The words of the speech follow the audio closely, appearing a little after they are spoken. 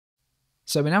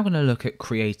So we're now going to look at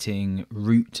creating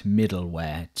root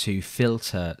middleware to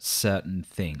filter certain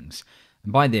things.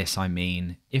 And by this I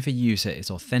mean if a user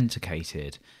is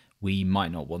authenticated, we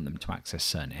might not want them to access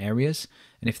certain areas.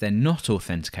 And if they're not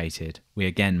authenticated, we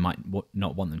again might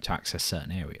not want them to access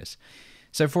certain areas.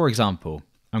 So for example,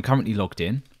 I'm currently logged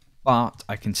in, but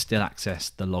I can still access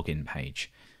the login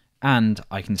page and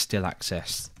I can still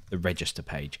access the register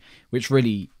page, which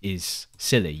really is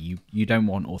silly. You don't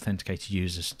want authenticated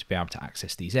users to be able to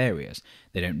access these areas.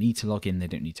 They don't need to log in, they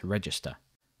don't need to register.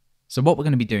 So what we're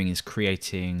going to be doing is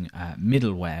creating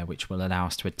middleware which will allow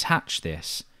us to attach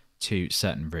this to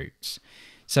certain routes.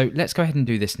 So let's go ahead and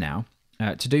do this now.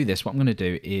 To do this, what I'm going to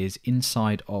do is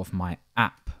inside of my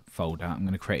app folder, I'm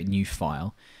going to create a new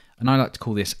file, and I like to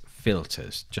call this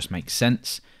filters. Just makes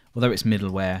sense. Although it's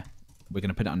middleware, we're going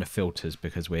to put it under filters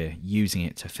because we're using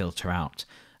it to filter out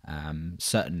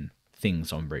certain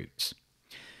things on routes.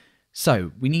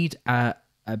 So we need a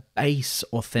base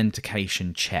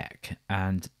authentication check,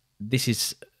 and this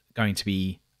is going to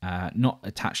be not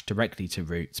attached directly to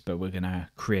routes, but we're going to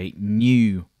create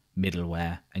new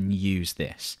middleware and use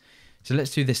this. So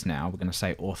let's do this now. We're going to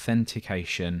say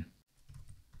authentication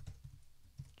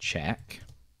check,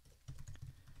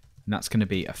 and that's going to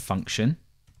be a function.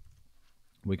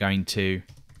 We're going to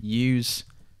use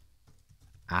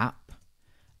app,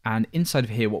 and inside of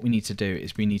here what we need to do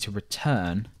is we need to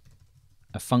return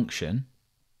a function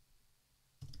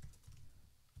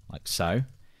like so,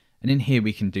 and in here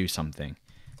we can do something.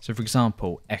 So for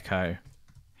example, echo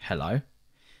hello,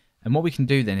 and what we can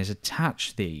do then is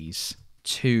attach these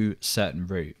to certain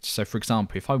routes. So for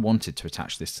example, if I wanted to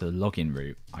attach this to the login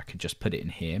route, I could just put it in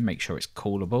here, make sure it's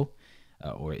callable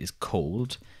or it is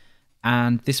called,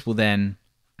 and this will then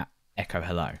echo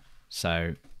hello.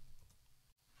 So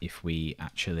if we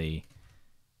actually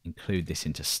include this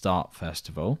into start first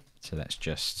of all, so let's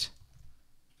just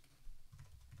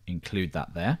include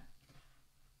that there.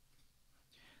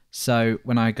 So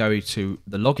when I go to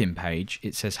the login page,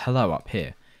 it says hello up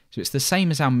here. So it's the same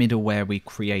as our middleware we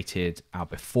created, our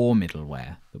before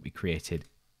middleware that we created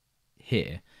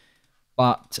here,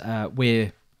 but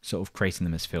we're sort of creating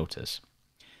them as filters.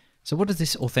 So what does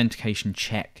this authentication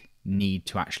check need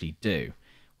to actually do?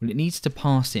 Well, it needs to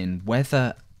pass in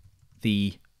whether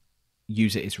the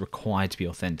user is required to be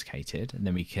authenticated, and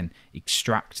then we can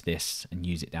extract this and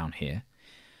use it down here.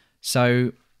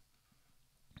 So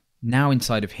now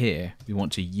inside of here, we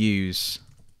want to use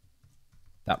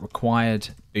that required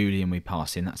boolean we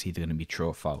pass in. That's either going to be true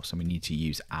or false, and we need to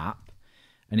use app.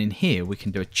 And in here, we can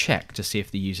do a check to see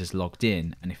if the user's logged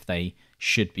in and if they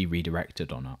should be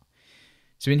redirected or not.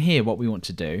 So in here, what we want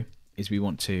to do is we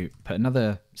want to put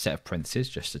another set of parentheses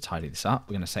just to tidy this up.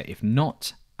 We're going to say if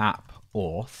not app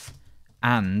auth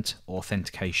and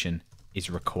authentication is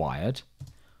required,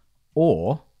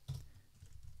 or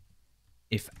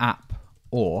if app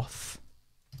auth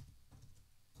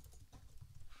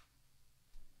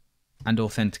and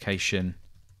authentication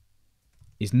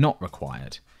is not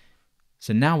required.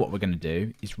 So now what we're going to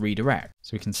do is redirect.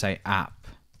 So we can say app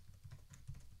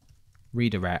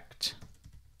redirect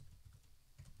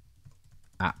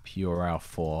app URL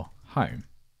for home.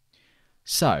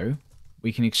 So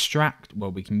we can extract, well,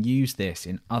 we can use this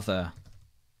in other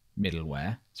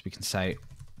middleware. So we can say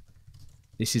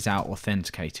this is our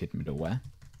authenticated middleware.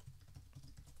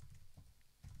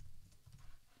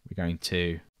 We're going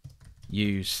to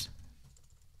use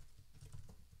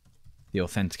the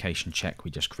authentication check we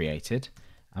just created,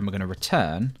 and we're going to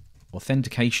return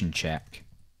authentication check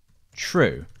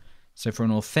true. So for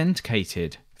an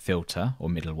authenticated filter or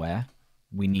middleware,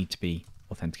 we need to be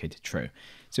authenticated true.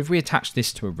 So if we attach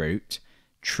this to a route,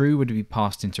 true would be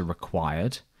passed into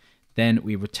required. Then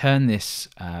we return this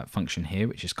function here,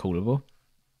 which is callable,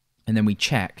 and then we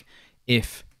check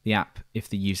if the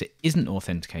user isn't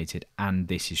authenticated and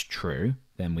this is true,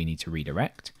 then we need to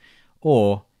redirect.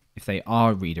 Or if they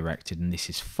are redirected and this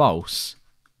is false,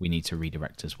 we need to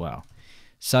redirect as well.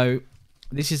 So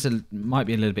this might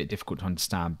be a little bit difficult to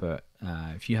understand, but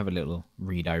if you have a little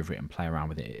read over it and play around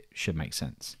with it, it should make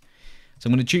sense. So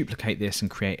I'm going to duplicate this and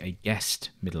create a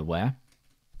guest middleware,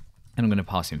 and I'm going to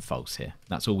pass in false here.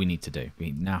 That's all we need to do.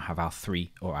 We now have our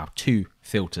two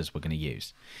filters we're going to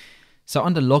use. So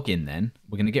under login then,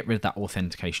 we're going to get rid of that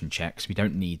authentication check because we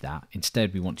don't need that.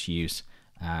 Instead, we want to use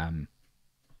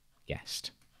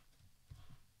guest.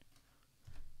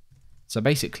 So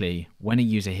basically, when a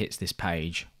user hits this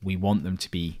page, we want them to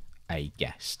be a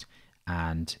guest.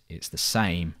 And it's the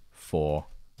same for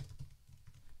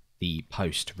the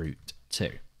post route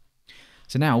too.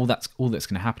 So now all that's going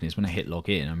to happen is when I hit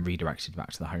login, I'm redirected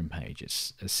back to the home page.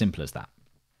 It's as simple as that.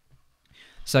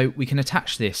 So we can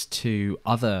attach this to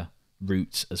other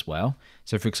routes as well.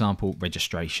 So for example,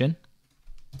 registration.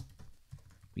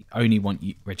 We only want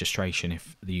registration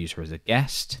if the user is a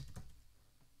guest.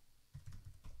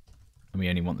 And we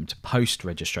only want them to post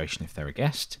registration if they're a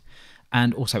guest.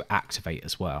 And also activate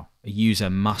as well. A user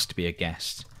must be a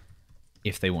guest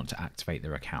if they want to activate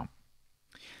their account.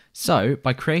 So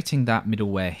by creating that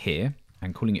middleware here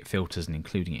and calling it filters and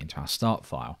including it into our start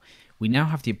file, we now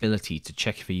have the ability to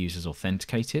check if a user is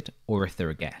authenticated or if they're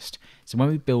a guest. So when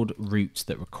we build routes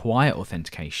that require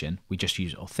authentication, we just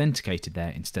use authenticated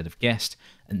there instead of guest,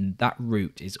 and that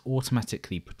route is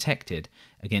automatically protected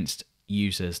against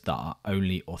users that are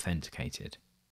only authenticated.